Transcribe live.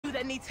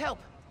needs help.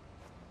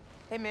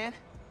 Hey, man.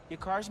 Your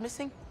car's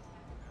missing?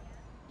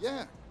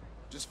 Yeah,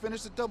 just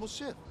finished a double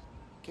shift.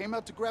 Came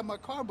out to grab my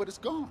car, but it's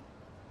gone.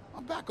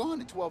 I'm back on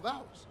in 12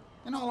 hours.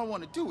 And all I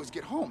want to do is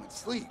get home and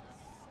sleep.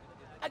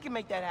 I can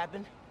make that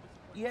happen.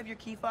 You have your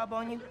key fob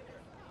on you?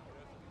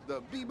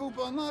 The beep-boop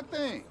unlock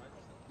thing.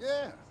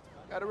 Yeah,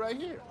 got it right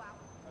here.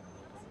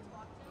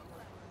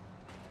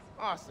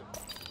 Awesome.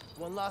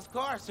 One lost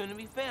car soon to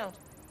be found.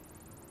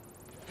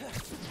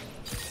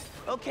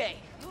 Okay.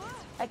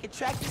 I can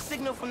track the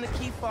signal from the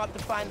key fob to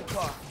find the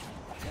car.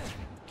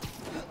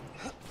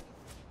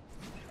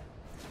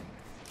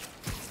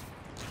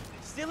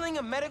 Stealing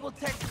a medical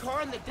tech's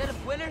car in the dead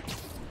of winter?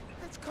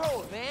 That's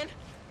cold, man.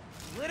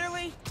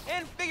 Literally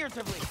and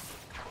figuratively.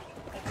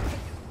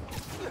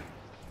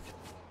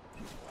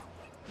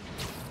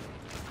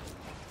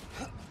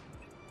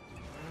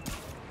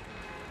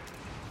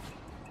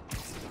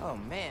 Oh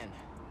man,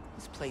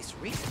 this place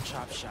reeks a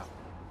chop shop.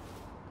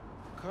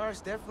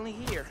 Car's definitely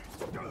here.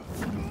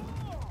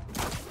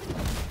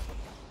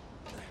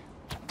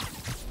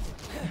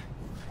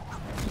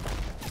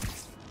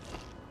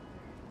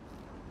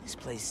 This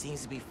place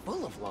seems to be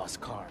full of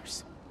lost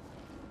cars.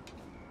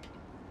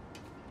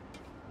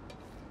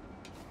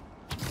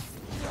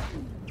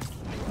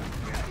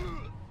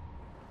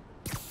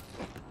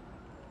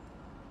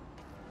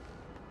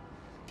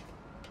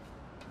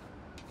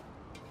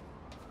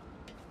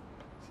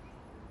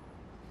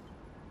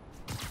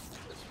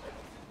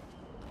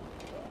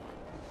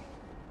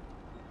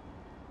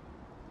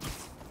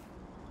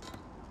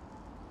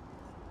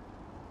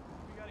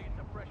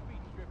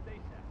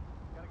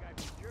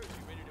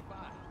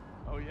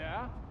 Oh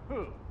yeah?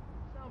 Who?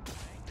 Some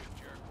banker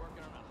jerk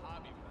working on a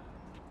hobby farm.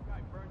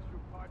 Guy burns through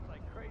parts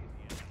like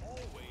crazy and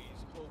always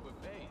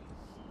overpays.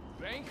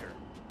 Banker?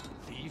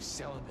 Thieves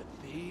selling to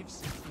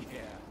thieves?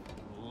 Yeah,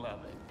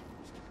 love it.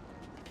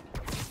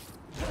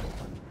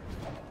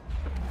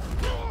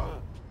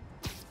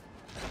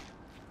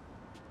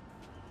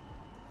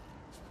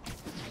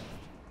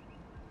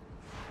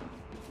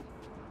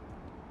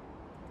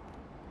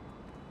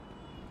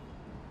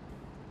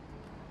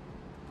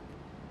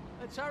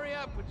 Let's hurry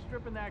up with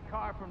stripping that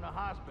car from the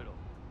hospital.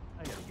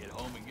 I gotta get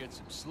home and get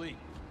some sleep.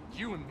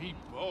 You and me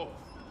both. A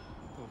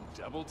little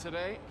double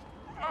today?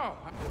 Oh!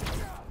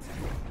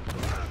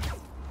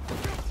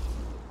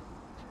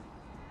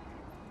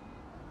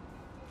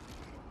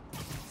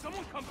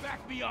 Someone come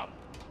back me up!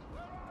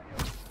 Where are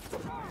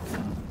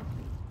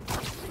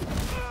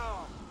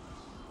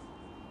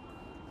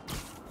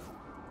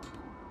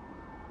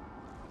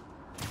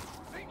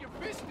you? Ain't your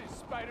business,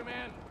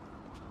 Spider-Man!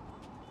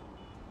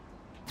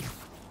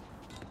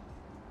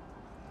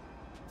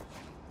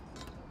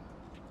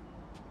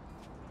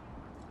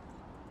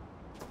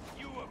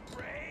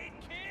 Afraid,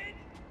 kid?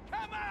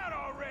 Come out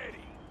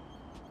already!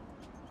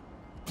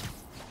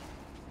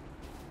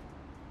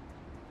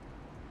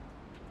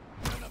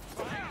 I'm gonna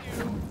find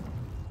you!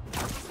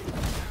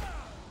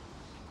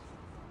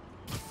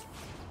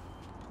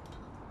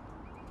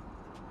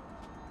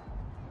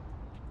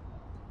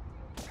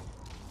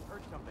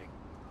 Heard something.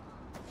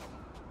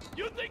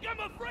 You think I'm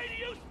afraid of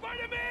you,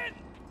 Spider-Man?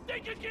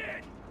 Think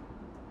again!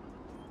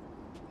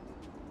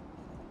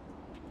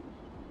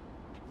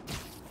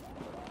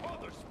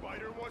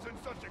 Spider wasn't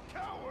such a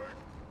coward!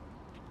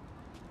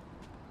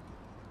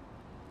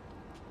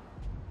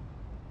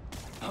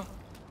 Huh?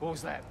 What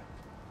was that?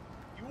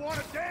 You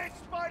wanna dance,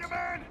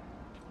 Spider-Man?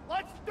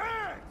 Let's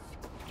dance!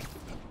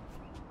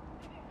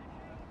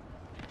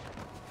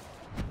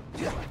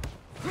 Come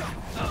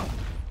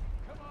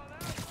on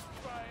out,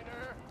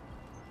 Spider!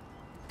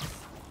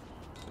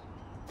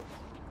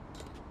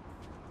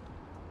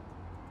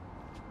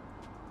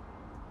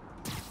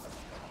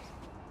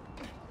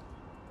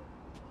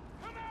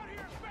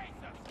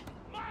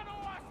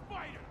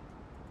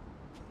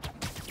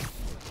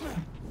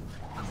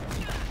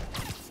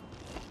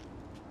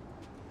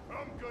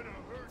 I'm gonna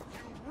hurt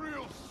you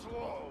real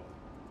slow.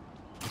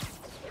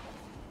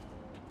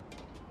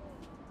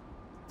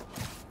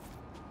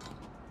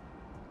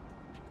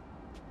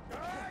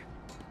 Guys,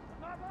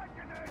 not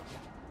liking it.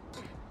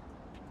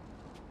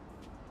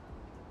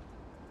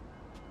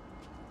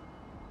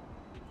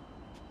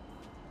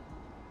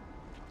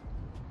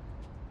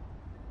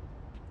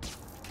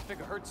 I think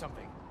I heard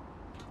something.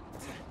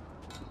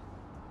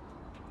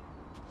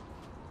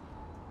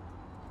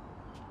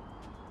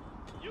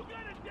 You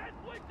got a death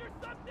wish or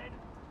something?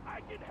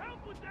 I can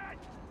help with that!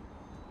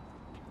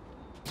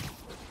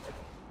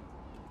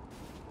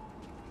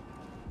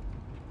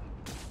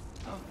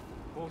 Huh?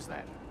 What was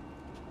that?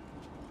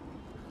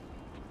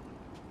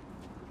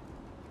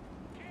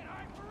 Can't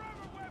hide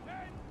forever,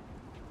 webhead!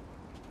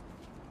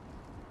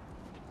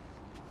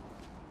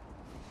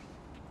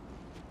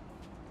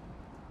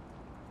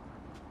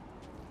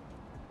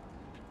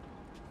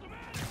 What's the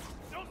matter?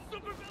 No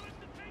supervillains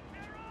to take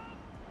care of?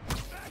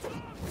 Back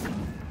off!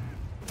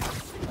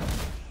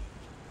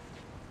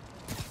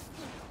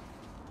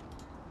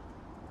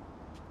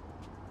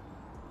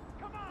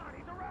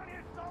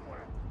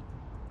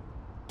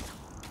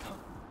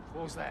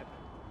 What was that?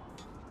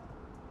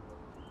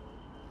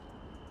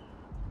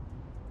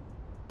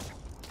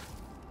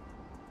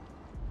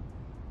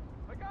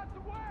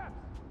 some webs!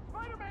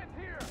 Spider-Man's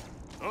here!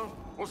 Huh?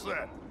 What's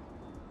that?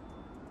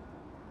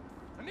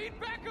 I need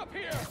backup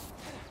here!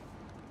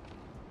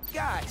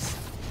 Guys,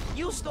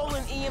 you stole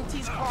an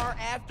EMT's car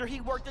after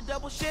he worked a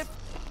double shift?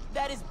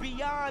 That is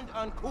beyond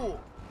uncool.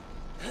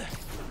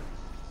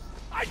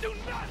 I do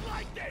not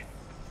like this!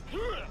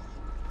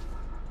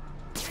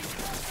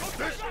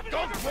 This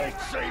dunk won't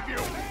save you!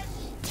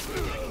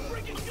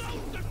 Freaking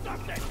ghost or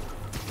something!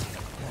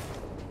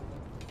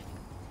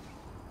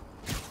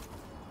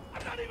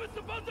 I'm not even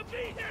supposed to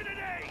be here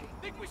today!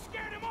 Think we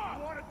scared him off?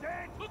 You wanna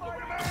dance? Look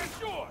around for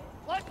sure!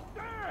 Let's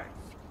dance!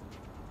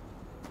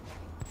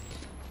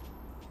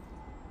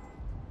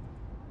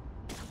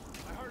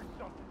 I heard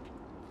something.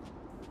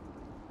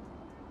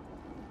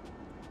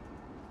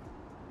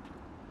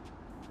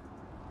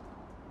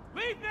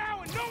 Leave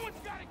now and no one's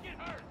gotta get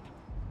hurt!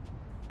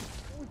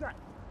 What was that?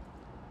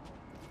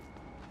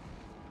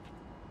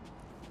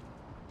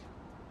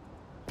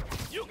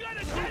 You got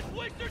a death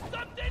wish or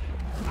something?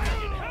 I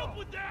can help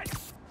with that!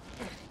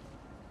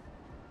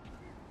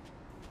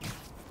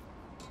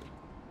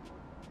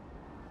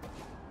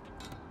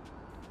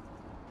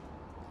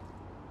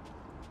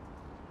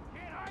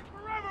 Can't hide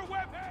forever,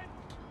 webhead!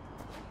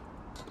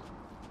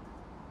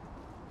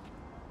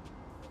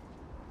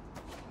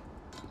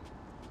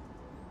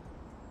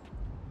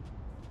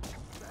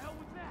 What the hell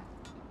was that?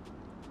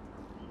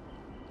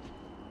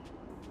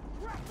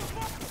 Crack the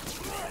fuck!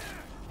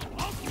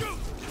 I'll shoot!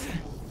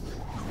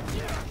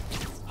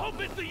 Hope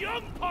it's the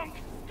young punk!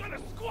 Gonna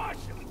squash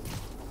him!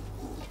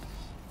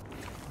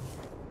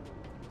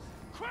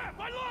 Crap,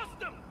 I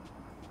lost him!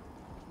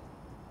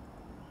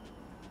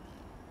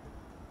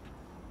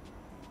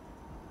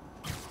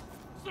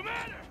 What's the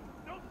matter?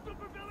 No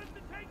supervillains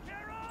to take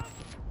care of?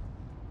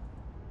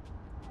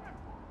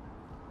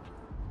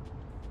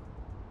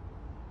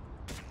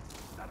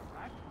 Is that a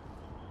rat?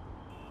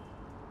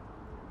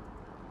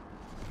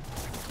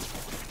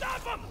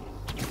 Stop him!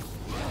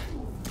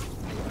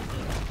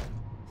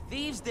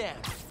 Thieves down.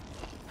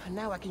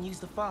 Now I can use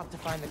the fob to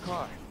find the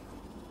car.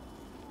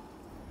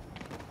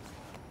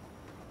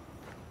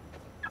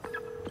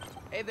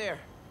 Hey there.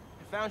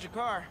 I found your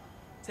car.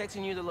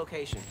 Texting you the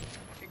location.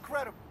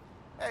 Incredible.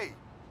 Hey,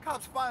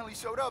 cops finally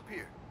showed up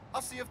here.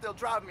 I'll see if they'll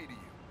drive me to you.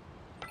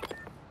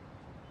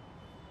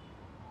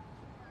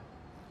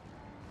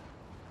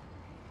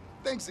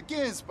 Thanks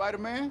again,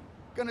 Spider-Man.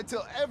 Gonna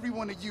tell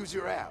everyone to use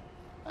your app.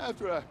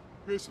 After I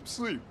get some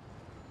sleep.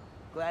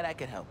 Glad I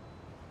could help.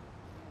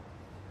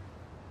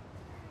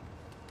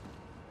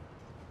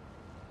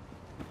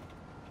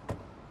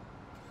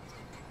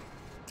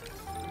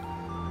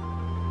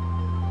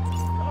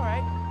 All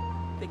right.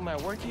 Think my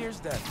work here's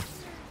done.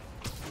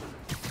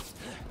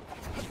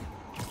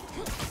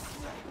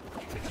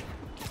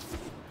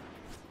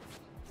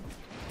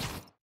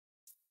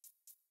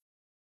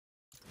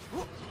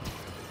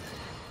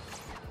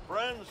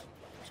 Friends,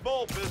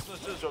 small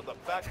businesses are the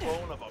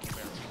backbone of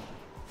America.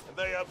 And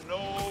they have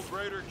no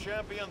greater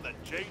champion than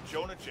J.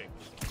 Jonah Jameson.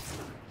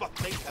 But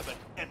they have an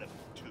enemy,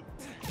 too.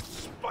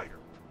 Spider.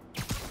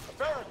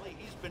 Apparently,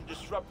 he's been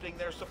disrupting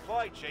their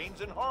supply chains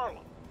in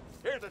Harlem.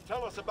 Here to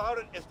tell us about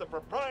it is the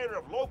proprietor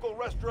of local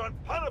restaurant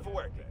Pana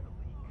Fuerte.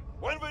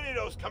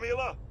 Buenvenidos,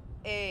 Camila.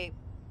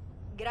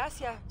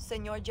 Gracias,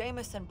 Senor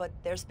Jameson, but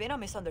there's been a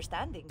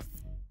misunderstanding.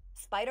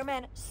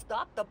 Spider-Man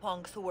stopped the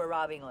punks who were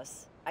robbing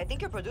us. I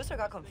think your producer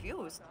got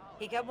confused.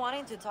 He kept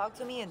wanting to talk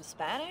to me in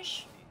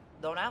Spanish.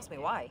 Don't ask me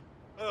why.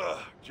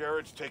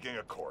 Jared's taking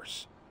a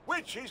course,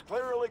 which he's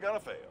clearly gonna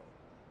fail.